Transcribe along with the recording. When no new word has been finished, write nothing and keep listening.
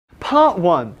part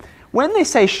one, when they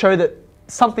say show that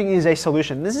something is a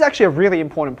solution, this is actually a really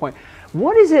important point.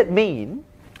 What does it mean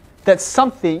that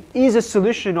something is a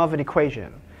solution of an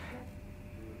equation?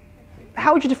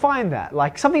 How would you define that?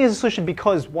 Like, something is a solution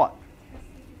because what?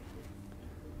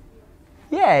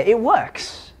 Yeah, it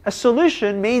works. A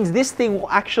solution means this thing will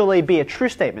actually be a true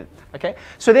statement. Okay?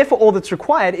 So therefore, all that's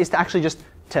required is to actually just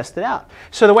test it out.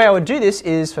 So the way I would do this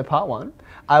is, for part one,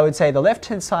 I would say the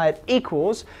left-hand side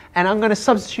equals, and I'm going to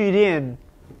substitute in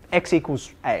x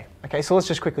equals a. Okay, so let's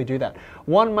just quickly do that.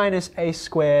 1 minus a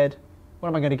squared, what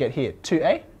am I going to get here?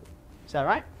 2a? Is that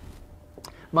right?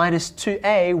 Minus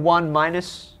 2a, 1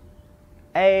 minus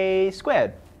a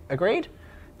squared. Agreed?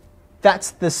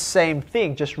 That's the same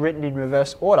thing, just written in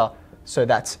reverse order. So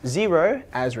that's 0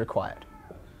 as required.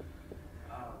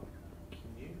 Can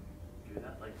you do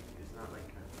that? Like, it's not like,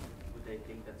 would they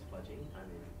think that's fudging? I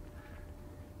mean.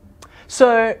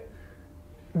 So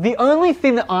the only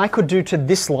thing that I could do to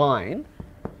this line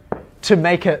to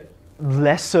make it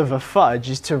less of a fudge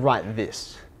is to write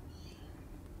this.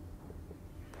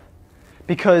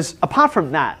 Because apart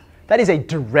from that, that is a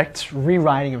direct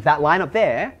rewriting of that line up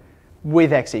there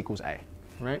with x equals a,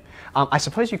 right? I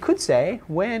suppose you could say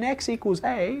when x equals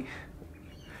a,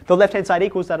 the left-hand side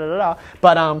equals da da da da.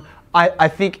 But I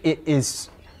think it is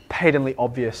patently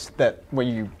obvious that when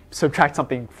you subtract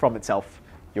something from itself,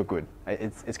 you're good.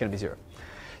 It's going to be 0.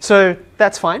 So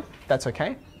that's fine. That's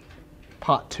okay.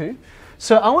 Part 2.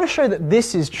 So I want to show that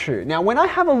this is true. Now, when I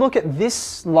have a look at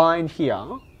this line here,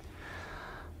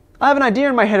 I have an idea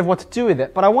in my head of what to do with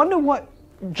it, but I wonder what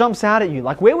jumps out at you.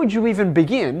 Like, where would you even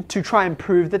begin to try and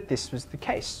prove that this was the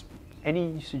case?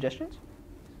 Any suggestions?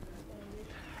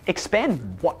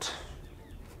 Expand what?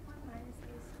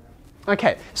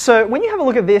 Okay, so when you have a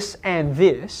look at this and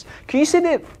this, can you see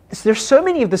that there's so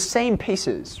many of the same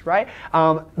pieces, right?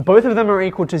 Both of them are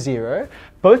equal to 0.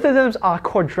 Both of them are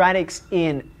quadratics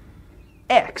in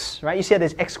x, right? You see how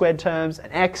there's x squared terms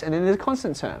and x, and then there's a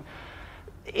constant term.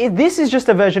 This is just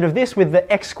a version of this with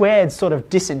the x squared sort of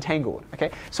disentangled, okay?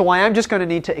 So I am just going to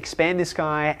need to expand this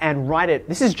guy and write it.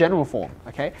 This is general form,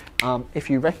 okay? If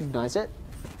you recognize it,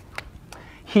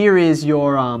 here is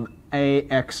your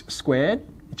ax squared.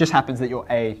 It just happens that your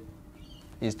a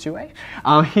is 2a.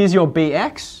 Here's your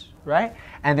bx, right?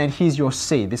 And then here's your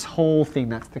c. This whole thing,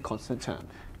 that's the constant term.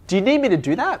 Do you need me to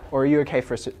do that, or are you okay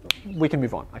for us to, we can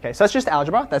move on, okay? So that's just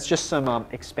algebra. That's just some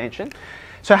expansion.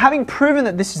 So having proven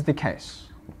that this is the case,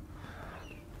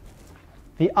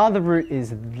 the other root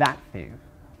is that thing.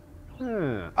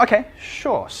 Okay,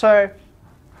 sure. So,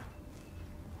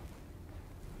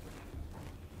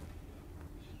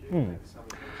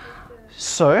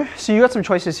 so you got some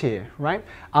choices here, right?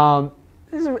 How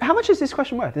much is this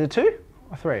question worth? Is it 2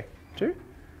 or 3? 2?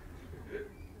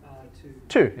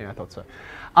 2. Yeah, I thought so.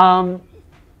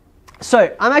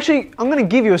 So I'm going to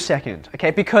give you a second,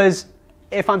 okay? Because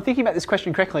if I'm thinking about this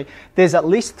question correctly, there's at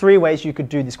least 3 ways you could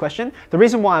do this question. The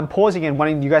reason why I'm pausing and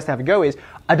wanting you guys to have a go is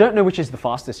I don't know which is the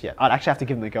fastest yet. I'd actually have to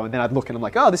give them a go, and then I'd look and I'm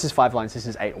like, oh, this is 5 lines, this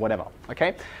is 8, or whatever,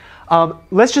 okay?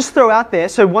 Let's just throw out there.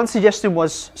 So one suggestion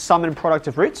was sum and product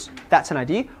of roots. That's an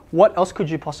idea. What else could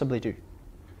you possibly do?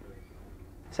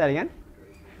 Say it again.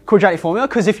 Quadratic formula,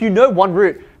 because if you know one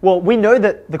root, well, we know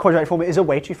that the quadratic formula is a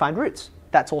way to find roots.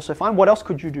 That's also fine. What else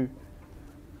could you do?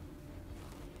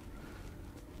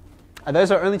 Are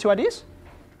those our only 2 ideas?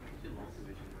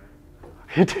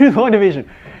 Do long division.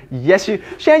 Yes, you.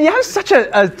 Shan, you have such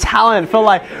a talent for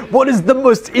like, what is the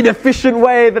most inefficient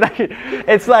way that I can.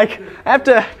 It's like, I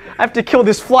have to kill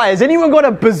this fly. Has anyone got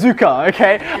a bazooka?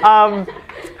 Okay.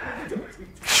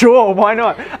 Sure, why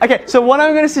not? Okay, so what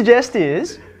I'm going to suggest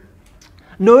is,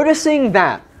 noticing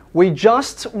that we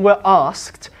just were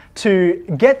asked to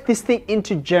get this thing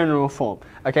into general form,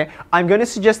 okay? I'm going to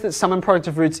suggest that sum and product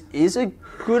of roots is a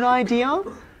good idea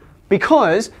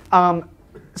because sum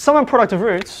and product of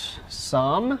roots,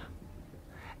 sum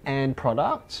and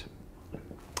product,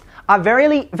 are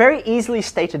very easily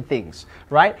stated things,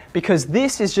 right? Because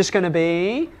this is just going to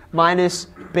be minus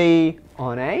b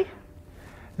on a.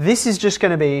 This is just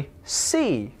going to be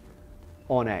c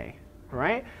on a,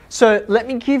 right? So let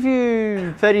me give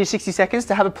you 30 to 60 seconds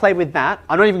to have a play with that.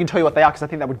 I'm not even going to tell you what they are because I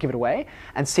think that would give it away,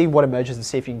 and see what emerges and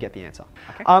see if you can get the answer.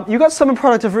 Okay. You got sum and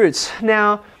product of roots.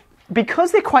 Now,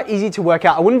 because they're quite easy to work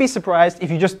out, I wouldn't be surprised if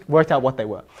you just worked out what they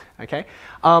were. Okay.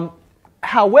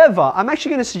 However, I'm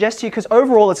actually going to suggest to you, because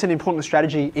overall it's an important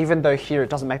strategy, even though here it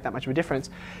doesn't make that much of a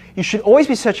difference, you should always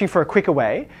be searching for a quicker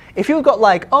way. If you've got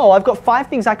like, oh, I've got 5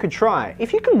 things I could try,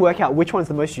 if you can work out which one's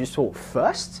the most useful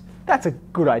first, that's a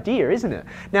good idea, isn't it?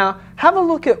 Now, have a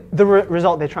look at the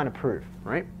result they're trying to prove,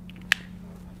 right?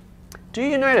 Do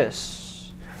you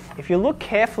notice if you look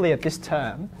carefully at this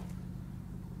term,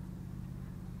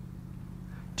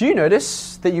 do you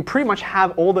notice that you pretty much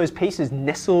have all those pieces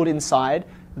nestled inside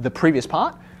the previous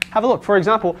part? Have a look. For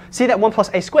example, see that 1 plus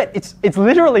a squared? It's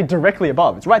literally directly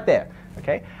above. It's right there.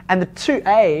 Okay? And the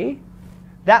 2a,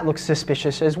 that looks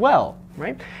suspicious as well.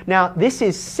 Right? Now, this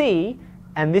is c,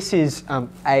 and this is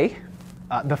a,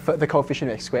 the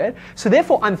coefficient of x squared. So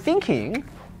therefore, I'm thinking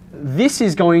this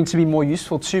is going to be more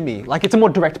useful to me. Like, it's a more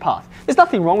direct path. There's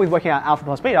nothing wrong with working out alpha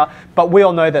plus beta, but we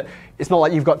all know that it's not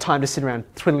like you've got time to sit around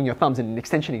twiddling your thumbs in an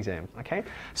extension exam. Okay?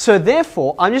 So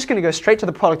therefore, I'm just going to go straight to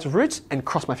the product of roots and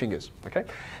cross my fingers. Okay?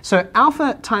 So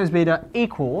alpha times beta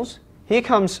equals, here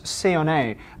comes c on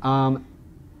a,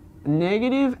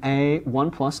 negative a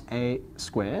 1 plus a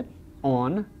squared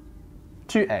on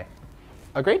 2a.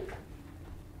 Agreed?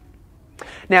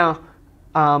 Now,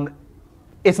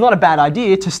 it's not a bad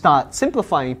idea to start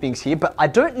simplifying things here, but I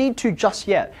don't need to just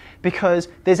yet, because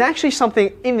there's actually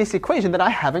something in this equation that I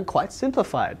haven't quite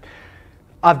simplified.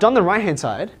 I've done the right-hand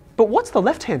side, but what's the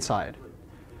left-hand side?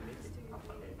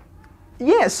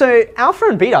 Yeah, so alpha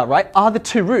and beta, right, are the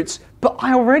two roots, but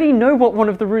I already know what one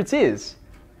of the roots is.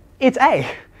 It's a,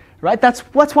 right? That's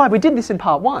why we did this in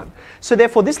part 1. So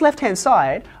therefore, this left-hand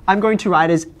side, I'm going to write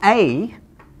as a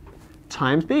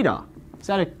times beta. Is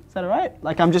that all right?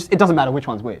 Like, it doesn't matter which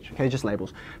one's which, okay, just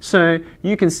labels. So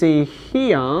you can see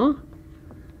here,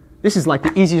 this is like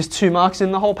the easiest 2 marks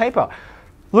in the whole paper.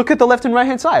 Look at the left and right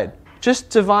hand side.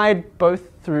 Just divide both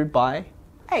through by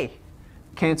a.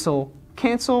 Cancel,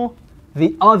 cancel.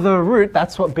 The other root,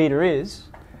 that's what beta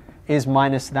is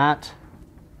minus that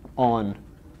on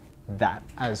that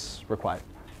as required.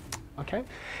 Okay?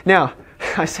 Now,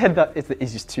 I said that it's the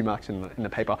easiest 2 marks in the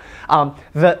paper.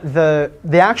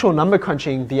 The actual number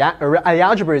crunching, the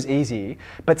algebra is easy,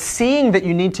 but seeing that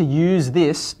you need to use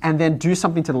this and then do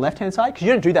something to the left-hand side, because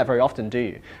you don't do that very often, do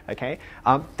you? Okay,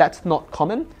 that's not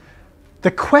common.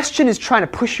 The question is trying to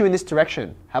push you in this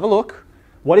direction. Have a look.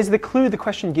 What is the clue the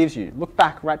question gives you? Look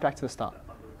back, right back to the start.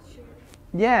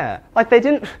 Yeah, like they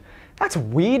didn't. That's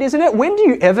weird, isn't it? When do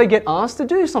you ever get asked to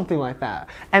do something like that?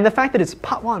 And the fact that it's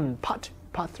part 1, part 2,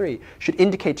 part 3 should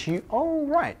indicate to you, oh,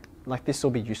 right, like this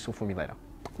will be useful for me later.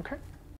 Okay?